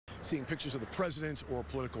seeing pictures of the president or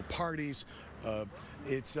political parties.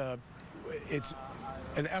 It's an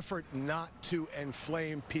effort not to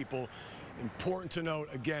inflame people. Important to note,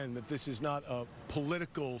 again, that this is not a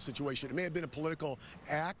political situation. It may have been a political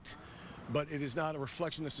act, but it is not a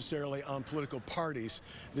reflection necessarily on political parties.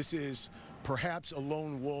 This is perhaps a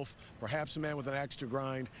lone wolf, perhaps a man with an axe to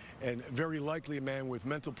grind, and very likely a man with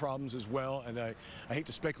mental problems as well. And I hate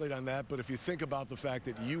to speculate on that, but if you think about the fact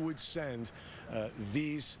that you would send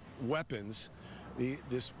these weapons,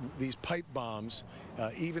 these pipe bombs,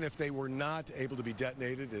 even if they were not able to be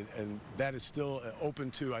detonated, and that is still open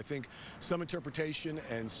to, I think, some interpretation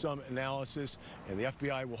and some analysis, and the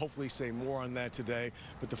FBI will hopefully say more on that today.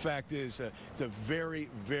 But the fact is, it's a very,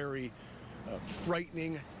 very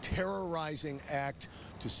frightening, terrorizing act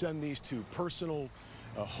to send these to personal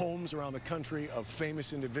homes around the country of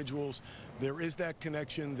famous individuals. There is that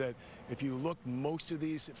connection that if you look, most of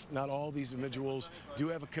these, if not all these individuals, do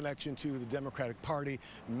have a connection to the Democratic Party.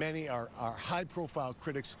 Many are high-profile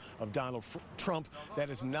critics of Donald Trump. That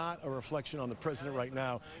is not a reflection on the president right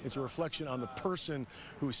now. It's a reflection on the person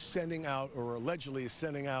who's sending out, or allegedly is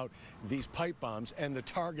sending out, these pipe bombs and the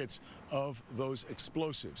targets of those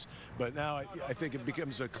explosives. But now I think it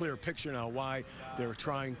becomes a clear picture now why they're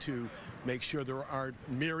trying to make sure there aren't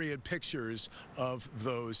myriad pictures of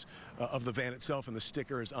those, of the van itself and the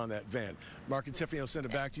stickers on that van. Mark and Tiffany, I'll send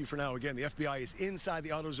it back to you for now. Again, the FBI is inside the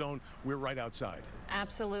AutoZone. We're right outside.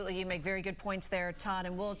 Absolutely. You make very good points there, Todd,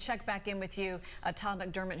 and we'll check back in with you, Todd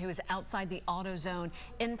McDermott, who is outside the AutoZone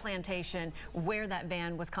in Plantation, where that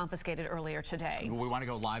van was confiscated earlier today. We want to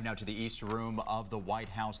go live now to the East Room of the White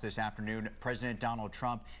House this afternoon. President Donald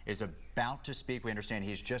Trump is about to speak. We understand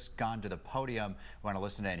he's just gone to the podium. We want to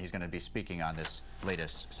listen in. He's going to be speaking on this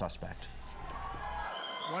latest suspect.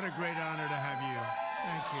 What a great honor to have you.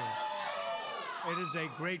 Thank you. It is a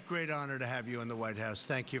great, great honor to have you in the White House.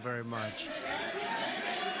 Thank you very much.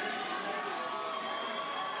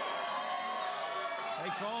 They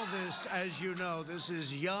call this, as you know, this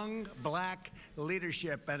is Young Black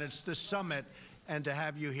Leadership, and it's the summit. And to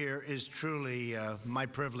have you here is truly my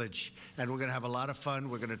privilege. And we're going to have a lot of fun.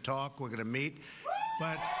 We're going to talk. We're going to meet.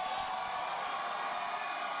 But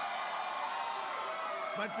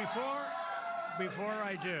before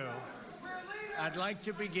I do, I'd like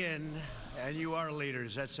to begin, and you are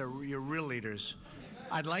leaders. You're real leaders.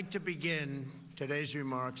 I'd like to begin today's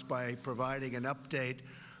remarks by providing an update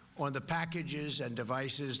on the packages and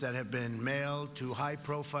devices that have been mailed to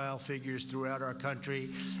high-profile figures throughout our country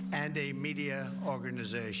and a media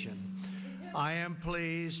organization. I am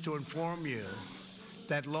pleased to inform you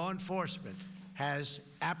that law enforcement has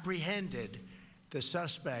apprehended the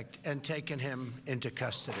suspect and taken him into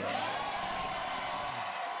custody.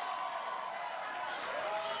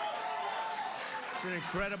 It's an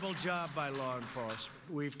incredible job by law enforcement.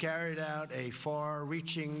 We've carried out a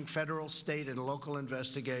far-reaching federal, state, and local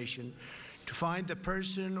investigation to find the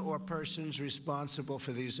person or persons responsible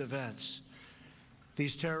for these events.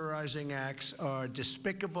 These terrorizing acts are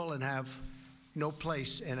despicable and have no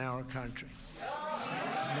place in our country.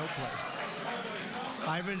 No place.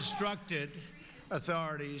 I've instructed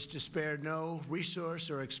authorities to spare no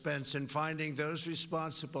resource or expense in finding those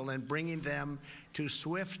responsible and bringing them to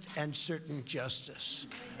swift and certain justice.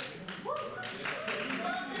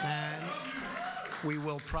 And we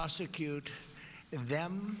will prosecute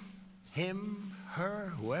them, him,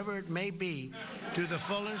 her, whoever it may be, to the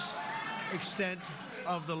fullest extent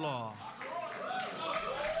of the law.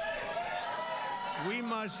 We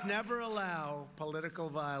must never allow political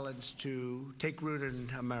violence to take root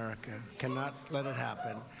in America. Cannot let it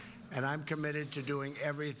happen. And I'm committed to doing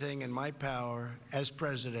everything in my power as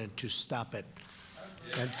president to stop it.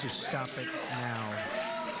 And to stop it now.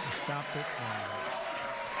 Stop it now.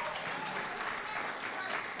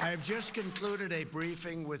 I have just concluded a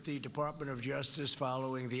briefing with the Department of Justice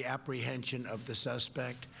following the apprehension of the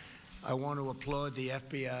suspect. I want to applaud the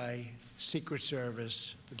FBI, Secret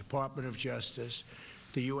Service, the Department of Justice,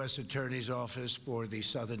 the U.S. Attorney's Office for the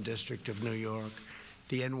Southern District of New York,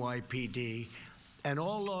 the NYPD, and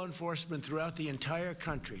all law enforcement throughout the entire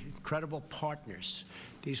country, incredible partners.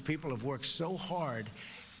 These people have worked so hard,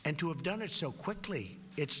 and to have done it so quickly,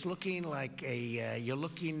 it's looking like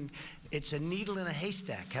it's a needle in a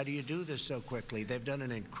haystack. How do you do this so quickly? They've done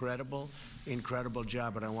an incredible, incredible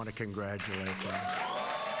job, and I want to congratulate them.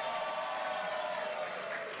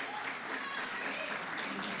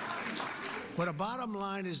 But the bottom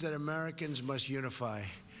line is that Americans must unify,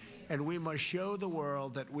 and we must show the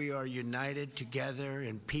world that we are united together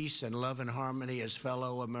in peace and love and harmony as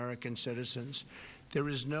fellow American citizens. There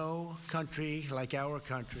is no country like our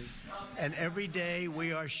country, and every day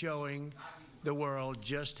we are showing the world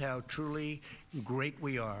just how truly great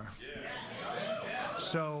we are.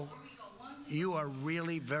 So you are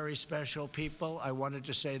really very special people. I wanted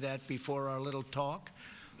to say that before our little talk.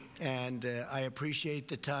 And I appreciate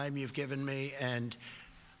the time you've given me. And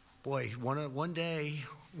boy, one day,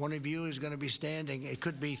 one of you is going to be standing. It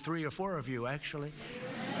could be 3 or 4 of you, actually.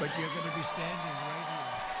 But you're going to be standing right here.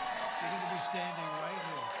 You're going to be standing right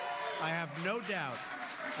here. I have no doubt.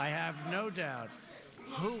 I have no doubt.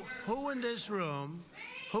 Who in this room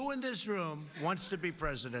wants to be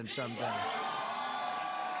president someday?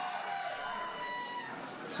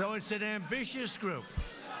 So it's an ambitious group.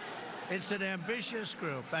 It's an ambitious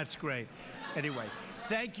group. That's great. Anyway,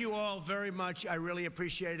 thank you all very much. I really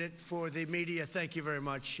appreciate it. For the media, thank you very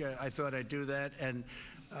much. I thought I'd do that. And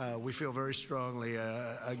we feel very strongly.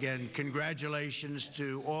 Again, congratulations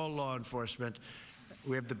to all law enforcement.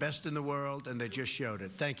 We have the best in the world, and they just showed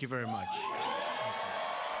it. Thank you very much.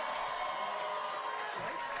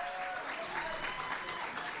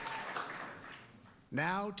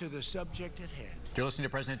 Now to the subject at hand. You're listening to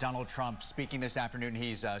President Donald Trump speaking this afternoon.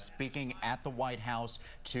 He's speaking at the White House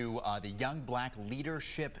to the Young Black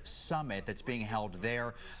Leadership Summit that's being held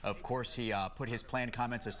there. Of course, he put his planned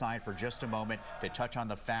comments aside for just a moment to touch on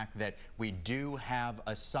the fact that we do have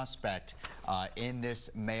a suspect in this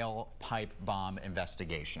mail pipe bomb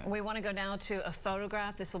investigation. We want to go now to a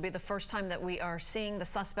photograph. This will be the first time that we are seeing the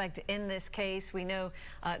suspect in this case. We know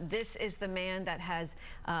this is the man that has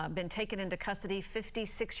been taken into custody,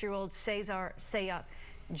 56-year-old Cesar Sayoc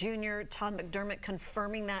Jr. Todd McDermott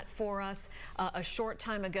confirming that for us a short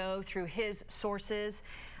time ago through his sources.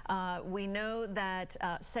 We know that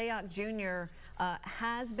Sayoc Jr.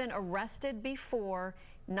 Has been arrested before,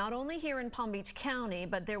 not only here in Palm Beach County,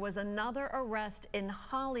 but there was another arrest in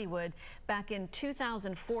Hollywood back in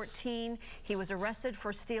 2014. He was arrested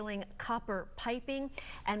for stealing copper piping,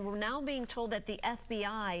 and we're now being told that the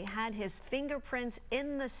FBI had his fingerprints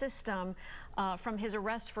in the system from his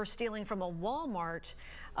arrest for stealing from a Walmart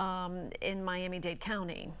in Miami-Dade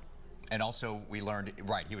County. And also, we learned,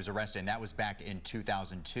 right, he was arrested, and that was back in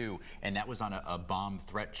 2002, and that was on a bomb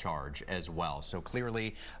threat charge as well. So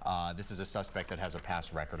clearly, this is a suspect that has a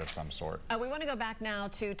past record of some sort. We want to go back now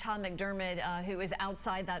to Todd McDermott, who is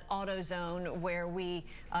outside that auto zone where we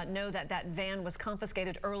know that that van was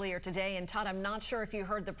confiscated earlier today. And Todd, I'm not sure if you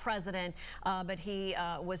heard the president, but he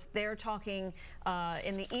was there talking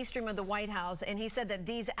in the East Room of the White House, and he said that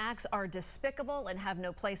these acts are despicable and have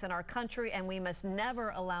no place in our country, and we must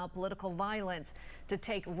never allow political violence to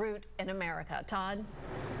take root in America. Todd?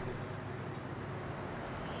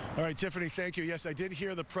 All right, Tiffany, thank you. Yes, I did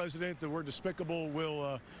hear the president. The word despicable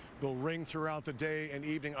will ring throughout the day and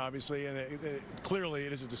evening, obviously, and clearly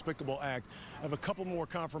it is a despicable act. I have a couple more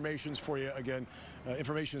confirmations for you. Again,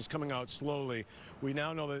 information is coming out slowly. We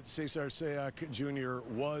now know that Cesar Sayoc Jr.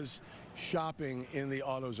 was shopping in the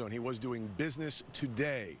AutoZone. He was doing business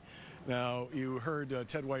today. Now, you heard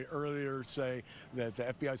Ted White earlier say that the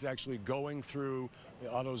FBI is actually going through the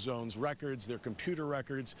AutoZone's records, their computer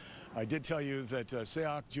records. I did tell you that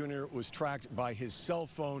Sayoc Jr. was tracked by his cell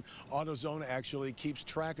phone. AutoZone actually keeps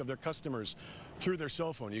track of their customers through their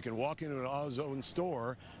cell phone. You can walk into an AutoZone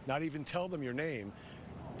store, not even tell them your name,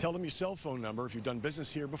 tell them your cell phone number. If you've done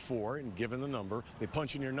business here before and given the number, they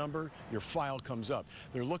punch in your number, your file comes up.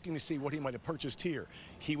 They're looking to see what he might have purchased here.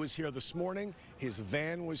 He was here this morning. His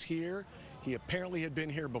van was here. He apparently had been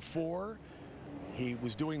here before. He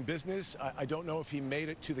was doing business. I don't know if he made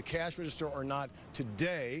it to the cash register or not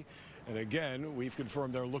today. And again, we've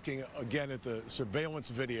confirmed they're looking again at the surveillance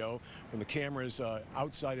video from the cameras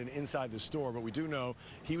outside and inside the store. But we do know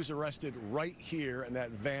he was arrested right here, and that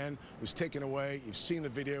van was taken away. You've seen the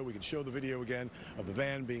video. We can show the video again of the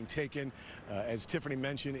van being taken. As Tiffany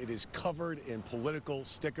mentioned, it is covered in political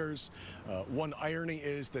stickers. One irony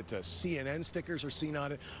is that CNN stickers are seen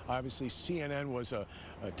on it. Obviously, CNN was a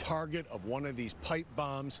target of one of these pipe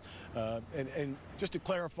bombs. And just to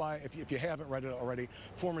clarify, if you haven't read it already,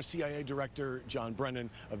 former CIA Director John Brennan,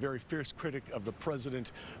 a very fierce critic of the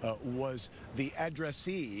president, was the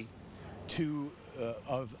addressee to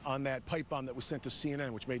on that pipe bomb that was sent to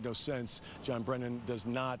CNN, which made no sense. John Brennan does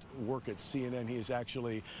not work at CNN. He is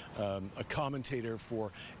actually a commentator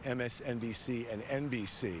for MSNBC and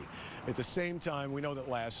NBC. At the same time, we know that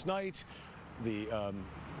last night, the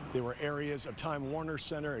There were areas of Time Warner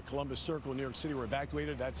Center at Columbus Circle in New York City were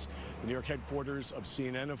evacuated. That's the New York headquarters of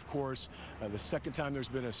CNN, of course. The second time there's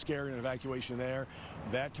been a scare and evacuation there,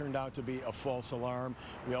 that turned out to be a false alarm.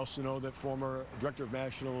 We also know that former Director of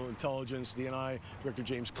National Intelligence, DNI, Director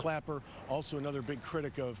James Clapper, also another big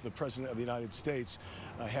critic of the President of the United States,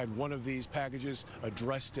 had one of these packages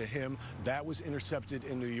addressed to him. That was intercepted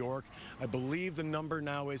in New York. I believe the number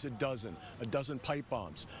now is a dozen pipe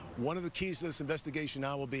bombs. One of the keys to this investigation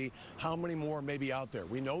now will be how many more may be out there.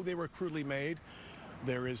 We know they were crudely made.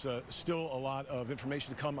 There is still a lot of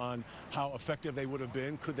information to come on how effective they would have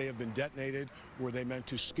been. Could they have been detonated? Were they meant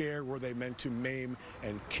to scare? Were they meant to maim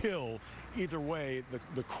and kill? Either way,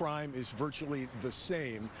 the crime is virtually the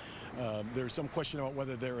same. There's some question about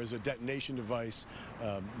whether there is a detonation device,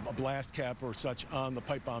 a blast cap or such on the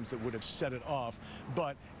pipe bombs that would have set it off.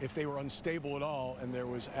 But if they were unstable at all and there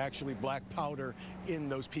was actually black powder in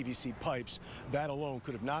those PVC pipes, that alone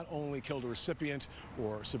could have not only killed a recipient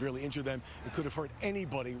or severely injured them, it could have hurt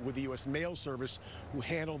anybody with the U.S. Mail Service who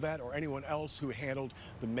handled that, or anyone else who handled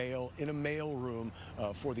the mail in a mail room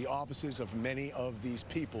for the offices of many of these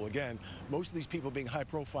people. Again, most of these people being high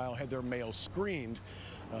profile had their mail screened.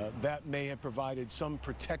 That may have provided some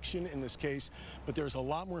protection in this case, but there's a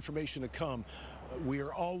lot more information to come. We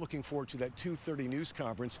are all looking forward to that 2:30 news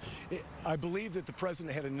conference. I believe that the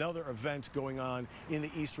president had another event going on in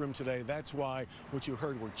the East Room today. That's why what you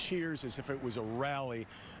heard were cheers, as if it was a rally.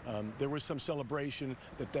 There was some celebration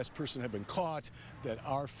that this person had been caught, that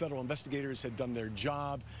our federal investigators had done their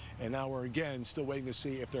job, and now we're again still waiting to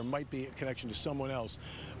see if there might be a connection to someone else.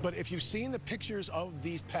 But if you've seen the pictures of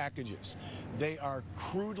these packages, they are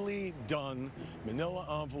crudely done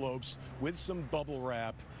manila envelopes with some bubble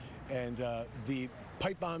wrap. And the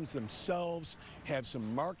pipe bombs themselves have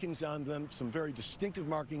some markings on them, some very distinctive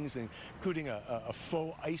markings, including a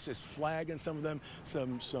faux ISIS flag on some of them,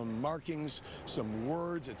 some markings, some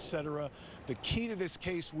words, etc. The key to this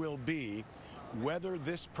case will be whether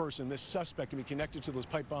this person, this suspect, can be connected to those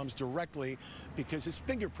pipe bombs directly, because his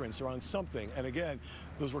fingerprints are on something. And again,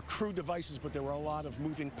 those were crude devices, but there were a lot of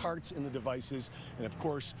moving parts in the devices. And of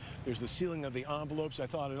course, there's the sealing of the envelopes. I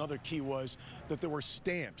thought another key was that there were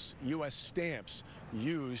stamps, U.S. stamps,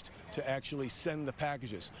 used to actually send the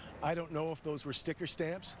packages. I don't know if those were sticker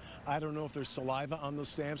stamps. I don't know if there's saliva on those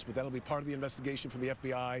stamps, but that'll be part of the investigation for the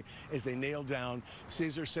FBI as they nail down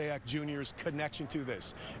Cesar Sayoc Jr.'s connection to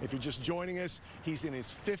this. If you're just joining us, he's in his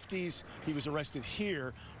 50s. He was arrested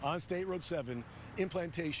here on State Road 7 in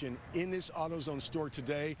Plantation in this AutoZone store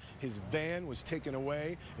today. His van was taken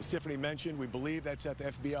away. As Tiffany mentioned, we believe that's at the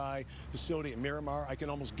FBI facility at Miramar. I can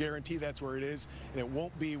almost guarantee that's where it is, and it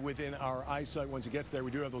won't be within our eyesight once it gets there.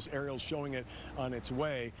 We do have those aerials showing it on its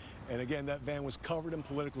way. And again, that van was covered in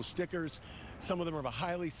political stickers. Some of them are of a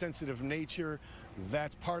highly sensitive nature.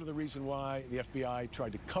 That's part of the reason why the FBI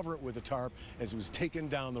tried to cover it with a tarp as it was taken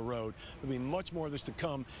down the road. There'll be much more of this to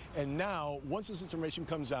come. And now, once this information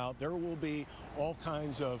comes out, there will be all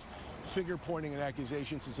kinds of finger pointing and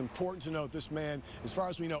accusations. It's important to note this man, as far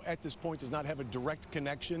as we know at this point, does not have a direct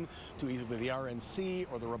connection to either the RNC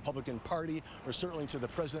or the Republican Party, or certainly to the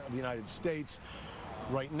President of the United States.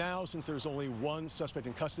 Right now, since there's only one suspect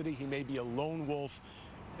in custody, he may be a lone wolf.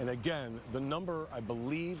 And again, the number, I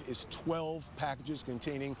believe, is 12 packages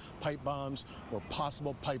containing pipe bombs or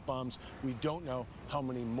possible pipe bombs. We don't know how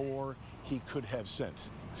many more he could have sent.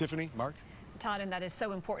 Tiffany, Mark? Todd, and that is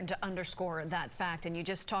so important to underscore that fact. And you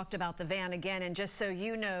just talked about the van again. And just so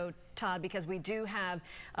you know, Todd, because we do have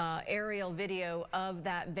aerial video of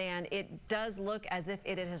that van, it does look as if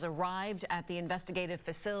it has arrived at the investigative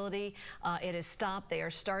facility. It is stopped. They are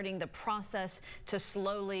starting the process to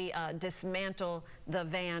slowly dismantle the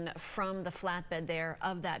van from the flatbed there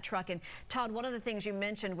of that truck. And Todd, one of the things you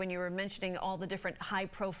mentioned when you were mentioning all the different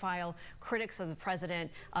high-profile critics of the president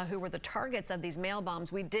who were the targets of these mail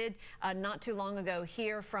bombs, we did not too long ago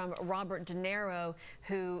hear from Robert De Niro,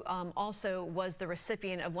 who also was the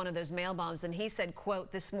recipient of one of those mail bombs, and he said,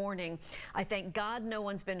 quote, "This morning, I thank God no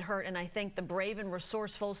one's been hurt, and I thank the brave and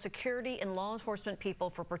resourceful security and law enforcement people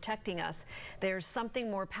for protecting us. There's something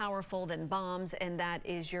more powerful than bombs, and that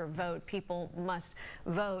is your vote. People must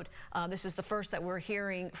vote." This is the first that we're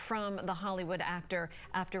hearing from the Hollywood actor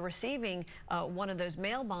after receiving one of those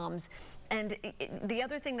mail bombs. And the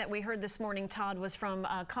other thing that we heard this morning, Todd, was from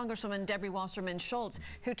Congresswoman Debbie Wasserman Schultz,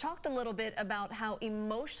 who talked a little bit about how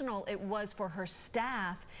emotional it was for her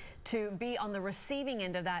staff to be on the receiving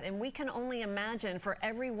end of that. And we can only imagine for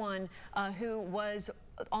everyone who was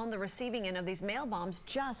on the receiving end of these mail bombs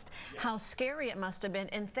just how scary it must have been.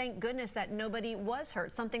 And thank goodness that nobody was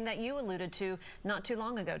hurt, something that you alluded to not too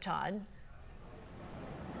long ago, Todd.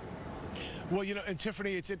 Well, you know, and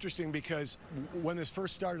Tiffany, it's interesting because when this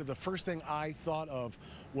first started, the first thing I thought of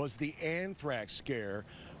was the anthrax scare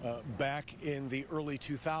back in the early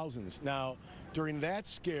 2000s. Now, during that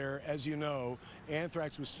scare, as you know,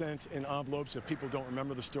 anthrax was sent in envelopes, if people don't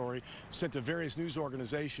remember the story, sent to various news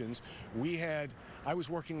organizations. I was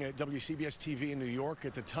working at WCBS TV in New York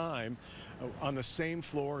at the time, on the same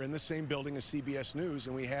floor in the same building as CBS News,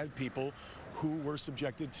 and we had people who were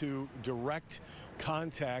subjected to direct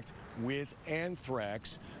contact with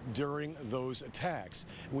anthrax during those attacks.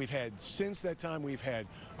 Since that time, we've had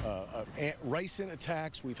ricin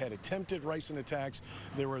attacks, we've had attempted ricin attacks.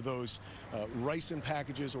 There were those ricin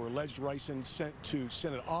packages or alleged ricin sent to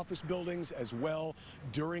Senate office buildings as well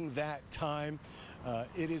during that time.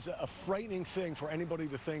 It is a frightening thing for anybody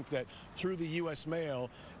to think that through the U.S. mail,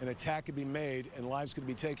 an attack could be made and lives could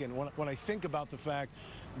be taken. When I think about the fact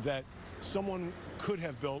that someone could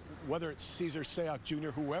have built, whether it's Cesar Sayoc Jr.,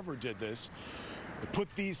 whoever did this, put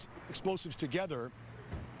these explosives together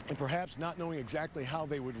and perhaps not knowing exactly how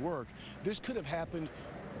they would work, this could have happened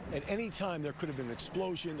at any time. There could have been an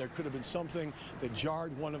explosion, there could have been something that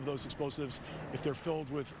jarred one of those explosives if they're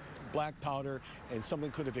filled with black powder, and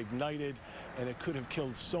something could have ignited and it could have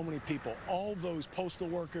killed so many people. All those postal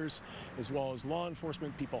workers, as well as law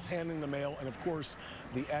enforcement, people handling the mail, and of course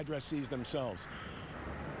the addressees themselves.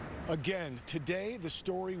 Again, today the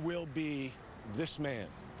story will be this man.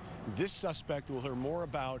 This suspect we'll hear more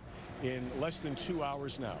about in less than 2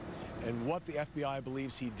 hours now, and what the FBI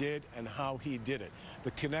believes he did and how he did it.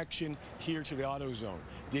 The connection here to the AutoZone.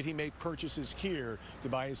 Did he make purchases here to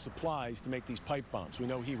buy his supplies to make these pipe bombs? We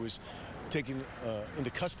know he was taken into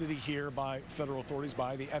custody here by federal authorities,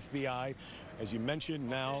 by the FBI. As you mentioned,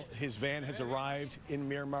 now his van has arrived in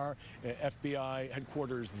Myanmar, FBI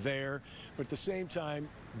headquarters there. But at the same time,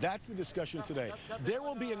 that's the discussion today. There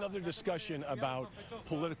will be another discussion about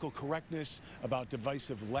political correctness, about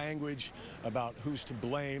divisive language, about who's to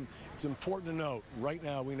blame. It's important to note, right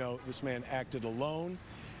now we know this man acted alone,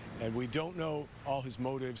 and we don't know all his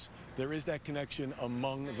motives. There is that connection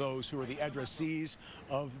among those who are the addressees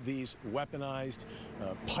of these weaponized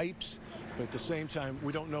pipes, but at the same time,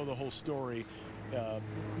 we don't know the whole story.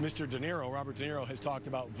 Mr. De Niro, Robert De Niro, has talked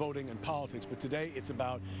about voting and politics, but today it's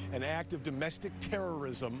about an act of domestic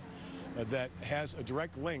terrorism that has a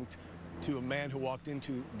direct link to a man who walked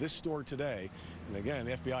into this store today. And again,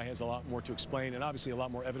 the FBI has a lot more to explain and obviously a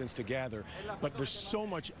lot more evidence to gather. But there's so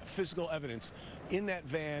much physical evidence in that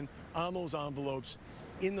van, on those envelopes,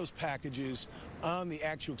 in those packages, on the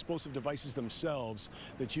actual explosive devices themselves,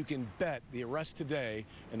 that you can bet the arrest today,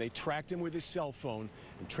 and they tracked him with his cell phone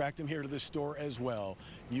and tracked him here to the store as well,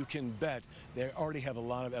 you can bet they already have a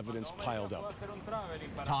lot of evidence piled up.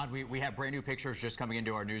 Todd, we have brand new pictures just coming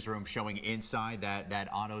into our newsroom showing inside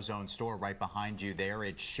that AutoZone store right behind you there.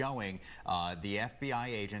 It's showing the FBI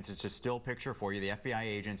agents. It's a still picture for you. The FBI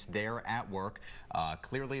agents there at work.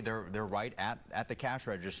 Clearly they're right at the cash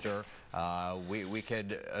register. We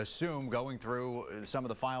could assume, going through some of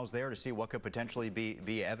the files there, to see what could potentially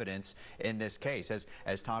be evidence in this case.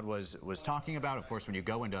 As Todd was talking about, of course, when you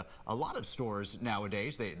go into a lot of stores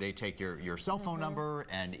nowadays, they take your cell phone number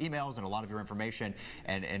and emails and a lot of your information,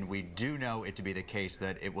 and we do know it to be the case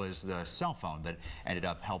that it was the cell phone that ended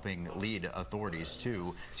up helping lead authorities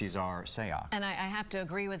to Cesar Sayoc. And I have to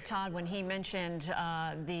agree with Todd when he mentioned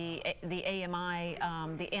the AMI,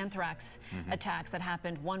 the anthrax attacks that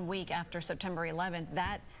happened 1 week after September 11th.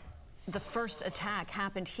 The first attack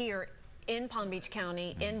happened here in Palm Beach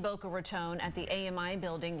County, in Boca Raton, at the AMI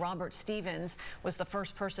building. Robert Stevens was the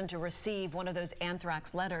first person to receive one of those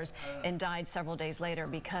anthrax letters and died several days later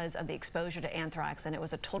because of the exposure to anthrax. And it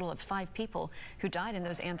was a total of 5 people who died in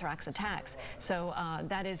those anthrax attacks. So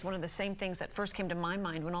that is one of the same things that first came to my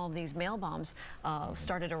mind when all of these mail bombs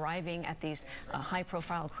started arriving at these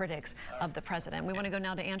high-profile critics of the president. We want to go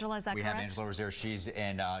now to Angela. Is that correct? We have Angela Rozier. She's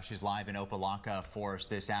live in Opelika for us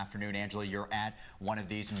this afternoon. Angela, you're at one of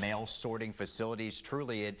these mail sorting facilities.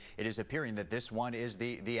 Truly, it is appearing that this one is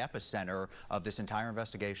the epicenter of this entire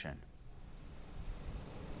investigation.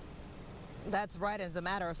 That's right. As a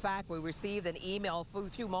matter of fact, we received an email a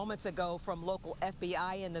few moments ago from local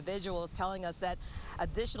FBI individuals telling us that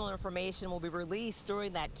additional information will be released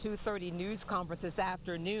during that 2:30 news conference this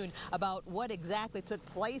afternoon about what exactly took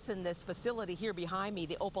place in this facility here behind me,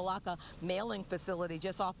 the Opelika mailing facility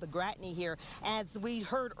just off the Gratney here. As we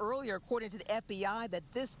heard earlier, according to the FBI, that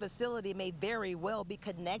this facility may very well be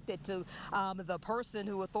connected to the person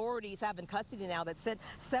who authorities have in custody now that sent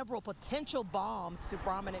several potential bombs to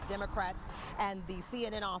prominent Democrats and the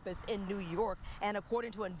CNN office in New York. And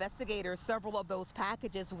according to investigators, several of those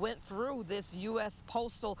packages went through this U.S.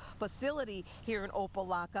 postal facility here in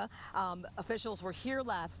Opa-locka. Officials were here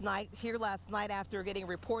last night after getting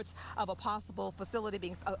reports of a possible facility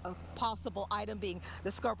being, a possible item being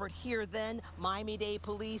discovered here. Then Miami-Dade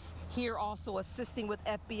police here also assisting with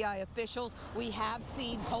FBI officials. We have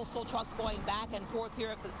seen postal trucks going back and forth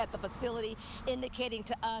here at the facility, indicating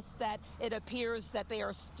to us that it appears that they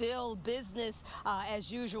are still business as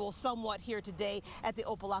usual somewhat here today at the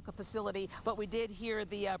Opa-locka facility. But we did hear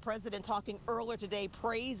the president talking earlier today,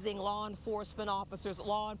 praising law enforcement officers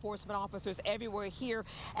everywhere here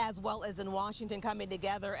as well as in Washington, coming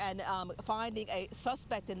together and finding a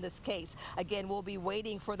suspect in this case. Again, we'll be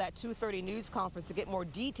waiting for that 2:30 news conference to get more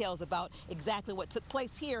details about exactly what took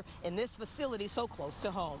place here in this facility so close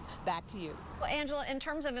to home. Back to you. Well, Angela, in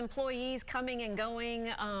terms of employees coming and going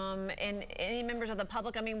and any members of the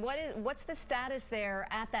public, I mean, what's the status there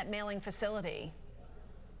at that mailing facility?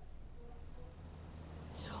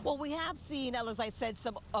 Well, we have seen, as I said,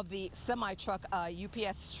 some of the semi-truck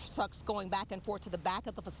UPS trucks going back and forth to the back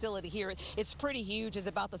of the facility here. It's pretty huge. It's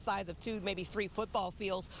about the size of 2, maybe 3 football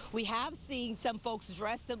fields. We have seen some folks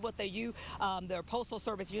dressed in what their Postal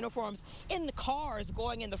Service uniforms in the cars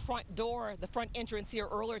going in the front door, the front entrance here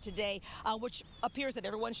earlier today, which appears that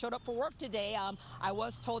everyone showed up for work today. I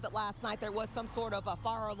was told that last night there was some sort of a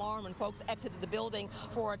fire alarm and folks exited the building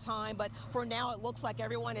for a time. But for now, it looks like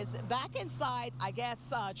everyone is back inside, I guess,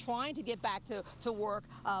 trying to get back to work.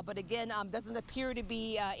 But again, doesn't appear to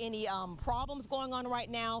be any problems going on right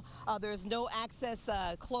now. There's no access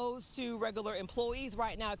closed to regular employees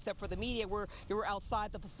right now, except for the media. We're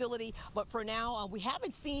outside the facility. But for now, we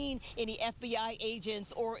haven't seen any FBI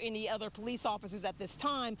agents or any other police officers at this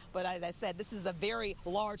time. But as I said, this is a very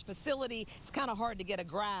large facility. It's kind of hard to get a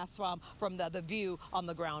grasp from the view on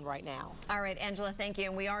the ground right now. All right, Angela, thank you.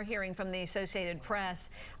 And we are hearing from the Associated Press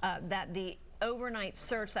that the overnight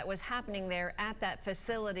search that was happening there at that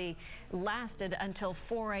facility lasted until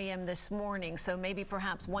 4 a.m. this morning. So maybe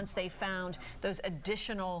perhaps once they found those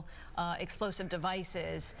additional explosive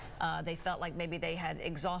devices, they felt like maybe they had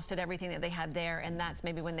exhausted everything that they had there, and that's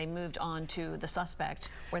maybe when they moved on to the suspect,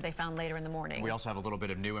 where they found later in the morning. We also have a little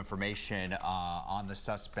bit of new information on the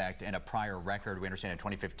suspect. In a prior record, we understand in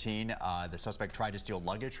 2015, the suspect tried to steal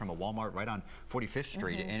luggage from a Walmart right on 45th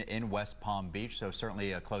Street in West Palm Beach, so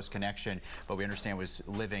certainly a close connection. But we understand was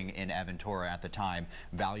living in Aventura at the time.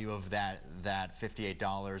 Value of that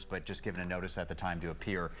 $58, but just given a notice at the time to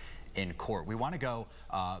appear in court. We want to go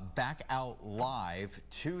back out live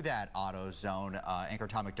to that AutoZone. Anchor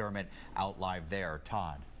Todd McDermott out live there.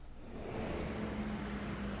 Todd.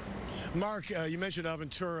 Mark, you mentioned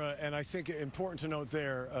Aventura, and I think important to note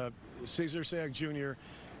there, Cesar Sayag Jr.,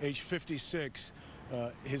 age 56,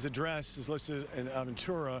 his address is listed in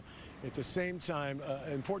Aventura. At the same time,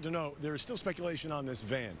 important to note, there is still speculation on this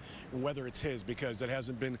van and whether it's his, because it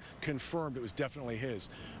hasn't been confirmed it was definitely his.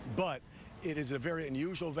 But it is a very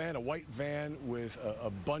unusual van, a white van with a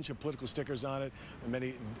bunch of political stickers on it,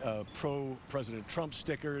 many pro-President Trump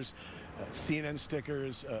stickers, CNN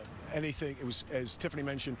stickers, anything. It was, as Tiffany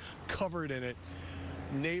mentioned, covered in it.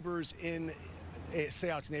 Neighbors in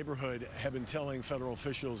Sayak's neighborhood have been telling federal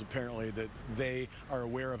officials apparently that they are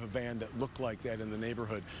aware of a van that looked like that in the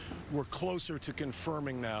neighborhood. We're closer to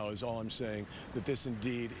confirming now, is all I'm saying, that this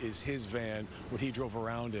indeed is his van, what he drove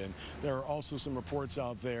around in. There are also some reports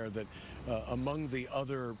out there that among the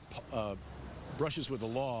other brushes with the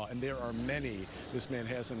law, and there are many this man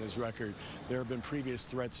has on his record, there have been previous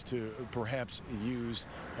threats to perhaps use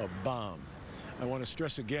a bomb. I want to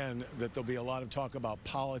stress again that there'll be a lot of talk about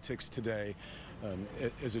politics today.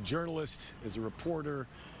 As a journalist, as a reporter,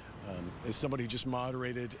 as somebody who just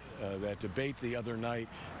moderated that debate the other night,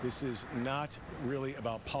 this is not really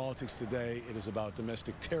about politics today. It is about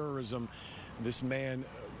domestic terrorism. This man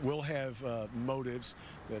will have motives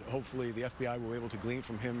that hopefully the FBI will be able to glean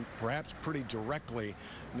from him, perhaps pretty directly,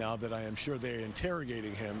 now that I am sure they're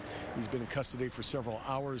interrogating him. He's been in custody for several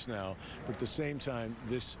hours now, but at the same time,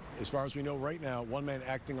 this, as far as we know right now, one man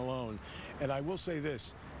acting alone. And I will say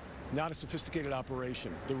this, not a sophisticated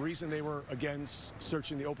operation. The reason they were, again,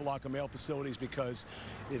 searching the Opa-locka mail facilities because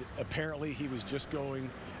apparently he was just going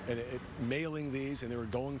and mailing these, and they were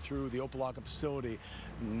going through the Opa-locka facility.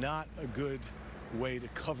 Not a good way to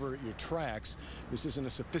cover your tracks. This isn't a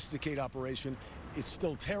sophisticated operation. It's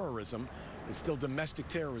still terrorism. It's still domestic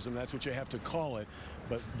terrorism. That's what you have to call it.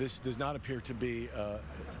 But this does not appear to be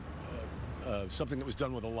something that was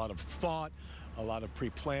done with a lot of thought, a lot of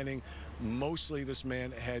pre-planning. Mostly this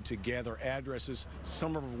man had to gather addresses,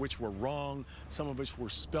 some of which were wrong, some of which were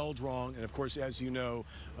spelled wrong. And of course, as you know,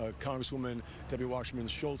 Congresswoman Debbie Wasserman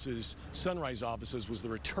Schultz's Sunrise offices was the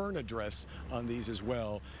return address on these as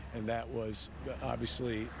well. And that was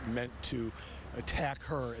obviously meant to attack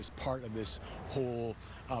her as part of this whole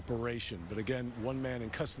operation. But again, one man in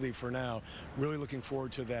custody for now. Really looking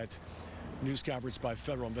forward to that news conference by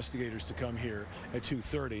federal investigators to come here at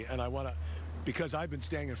 2:30. And I want to, because I've been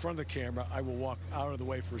standing in front of the camera, I will walk out of the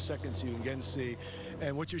way for a second so you can again see.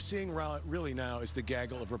 And what you're seeing really now is the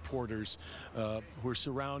gaggle of reporters who are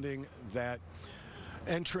surrounding that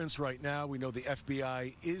entrance right now. We know the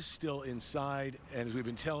FBI is still inside, and as we've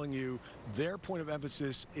been telling you, their point of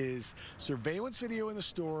emphasis is surveillance video in the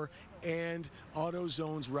store and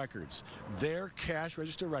AutoZone's records, their cash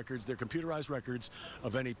register records, their computerized records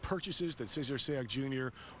of any purchases that Cesar Sayoc Jr.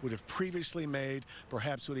 would have previously made,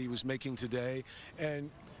 perhaps what he was making today. And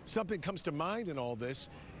something comes to mind in all this.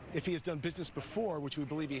 If he has done business before, which we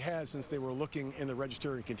believe he has since they were looking in the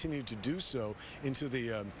register and continue to do so into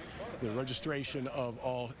the registration of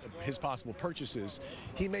all his possible purchases,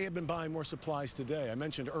 he may have been buying more supplies today. I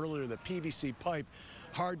mentioned earlier that PVC pipe,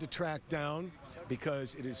 hard to track down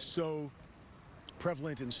because it is so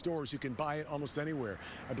prevalent in stores. You can buy it almost anywhere.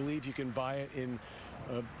 I believe you can buy it in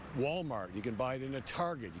Walmart, you can buy it in a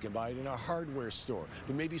Target, you can buy it in a hardware store.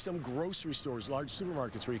 There may be some grocery stores, large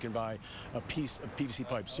supermarkets where you can buy a piece of PVC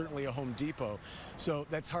pipe, certainly a Home Depot. So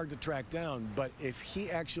that's hard to track down, but if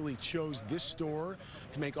he actually chose this store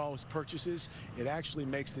to make all his purchases, it actually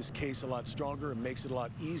makes this case a lot stronger and makes it a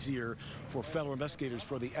lot easier for federal investigators,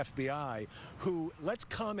 for the FBI, who, let's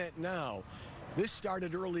comment now, this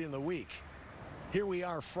started early in the week. Here we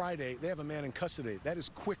are Friday, they have a man in custody. That is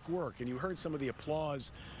quick work, and you heard some of the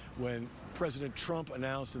applause when President Trump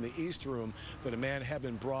announced in the East Room that a man had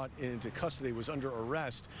been brought into custody, was under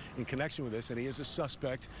arrest in connection with this, and he is a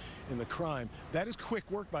suspect in the crime. That is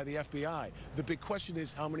quick work by the FBI. The big question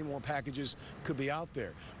is how many more packages could be out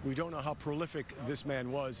there. We don't know how prolific this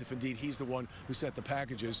man was, if indeed he's the one who sent the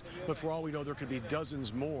packages, but for all we know, there could be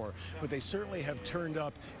dozens more. But they certainly have turned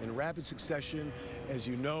up in rapid succession. As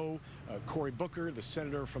you know, Cory Booker, the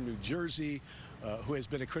senator from New Jersey, who has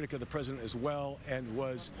been a critic of the president as well, and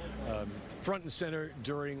was front and center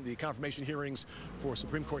during the confirmation hearings for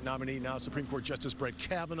Supreme Court nominee, now Supreme Court Justice Brett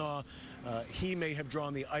Kavanaugh. He may have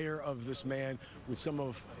drawn the ire of this man with some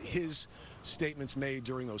of his statements made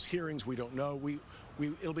during those hearings. We don't know.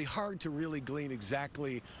 It'll be hard to really glean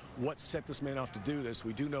exactly what set this man off to do this.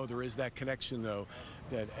 We do know there is that connection, though,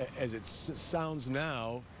 that as it sounds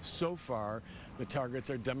now, so far, the targets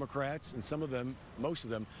are Democrats, and some of them, most of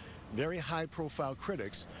them, very high-profile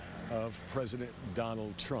critics of President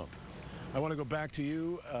Donald Trump. I want to go back to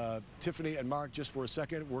you, Tiffany and Mark, just for a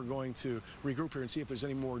second. We're going to regroup here and see if there's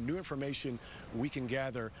any more new information we can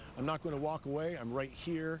gather. I'm not going to walk away. I'm right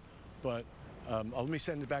here, but let me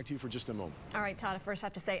send it back to you for just a moment. All right, Todd, first I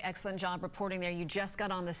have to say excellent job reporting there. You just got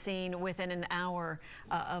on the scene within an hour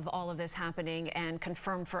of all of this happening and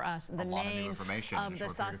confirmed for us the name of the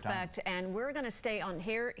suspect. And we're going to stay on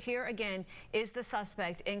here. Here again is the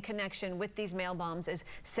suspect in connection with these mail bombs is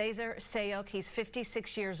Cesar Sayoc. He's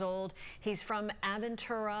 56 years old. He's from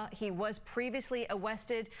Aventura. He was previously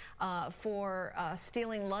arrested for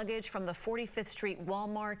stealing luggage from the 45th Street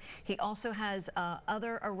Walmart. He also has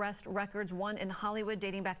other arrest records, one in Hollywood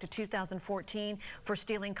dating back to 2014 for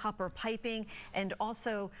stealing copper piping. And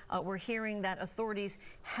also we're hearing that authorities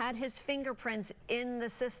had his fingerprints in the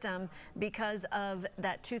system because of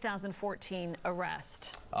that 2014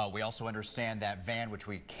 arrest. We also understand that van, which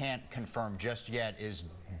we can't confirm just yet, is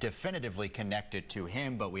definitively connected to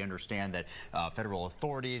him, but we understand that federal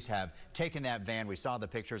authorities have taken that van. We saw the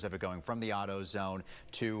pictures of it going from the AutoZone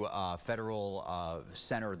to federal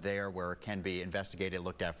center there where it can be investigated,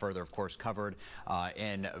 looked at further, of course, covered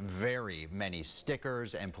in very many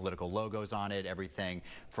stickers and political logos on it, everything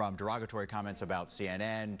from derogatory comments about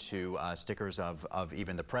CNN to stickers of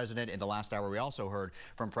even the president. In the last hour, we also heard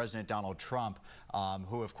from President Donald Trump,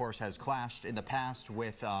 who, of course, has clashed in the past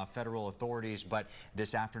with federal authorities, but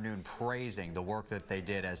this afternoon praising the work that they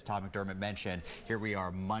did. As Todd McDermott mentioned, here we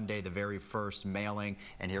are Monday, the very first mailing,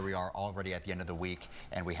 and here we are already at the end of the week,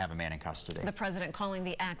 and we have a man in custody. The president calling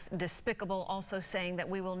the acts despicable, also saying that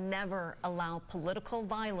we will never allow political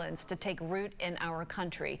violence to take root in our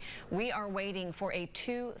country. We are waiting for a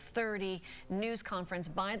 2:30 news conference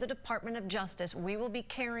by the Department of Justice. We will be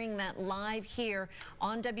carrying that live here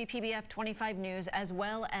on WPBF 25 News as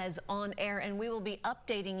well as on air, and we will be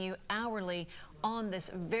updating you hourly on this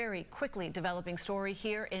very quickly developing story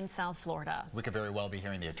here in South Florida. We could very well be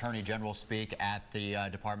hearing the Attorney General speak at the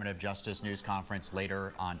Department of Justice news conference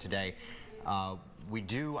later on today. We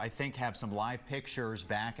do, I think, have some live pictures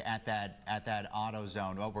back at that auto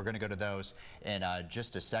zone. Well, we're going to go to those in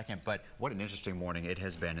just a second. But what an interesting morning it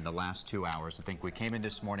has been in the last 2 hours. I think we came in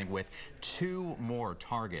this morning with 2 more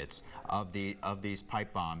targets of these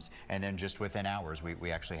pipe bombs, and then just within hours,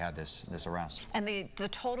 we actually had this arrest. And the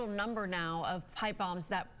total number now of pipe bombs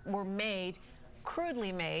that were made,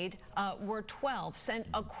 crudely made, were 12 sent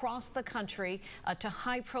across the country to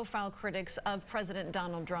high-profile critics of President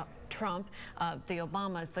Donald Trump, the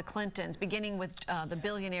Obamas, the Clintons, beginning with the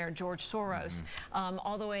billionaire George Soros,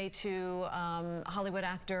 all the way to Hollywood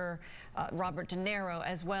actor Robert De Niro,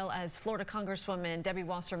 as well as Florida Congresswoman Debbie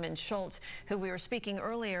Wasserman Schultz, who we were speaking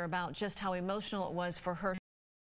earlier about just how emotional it was for her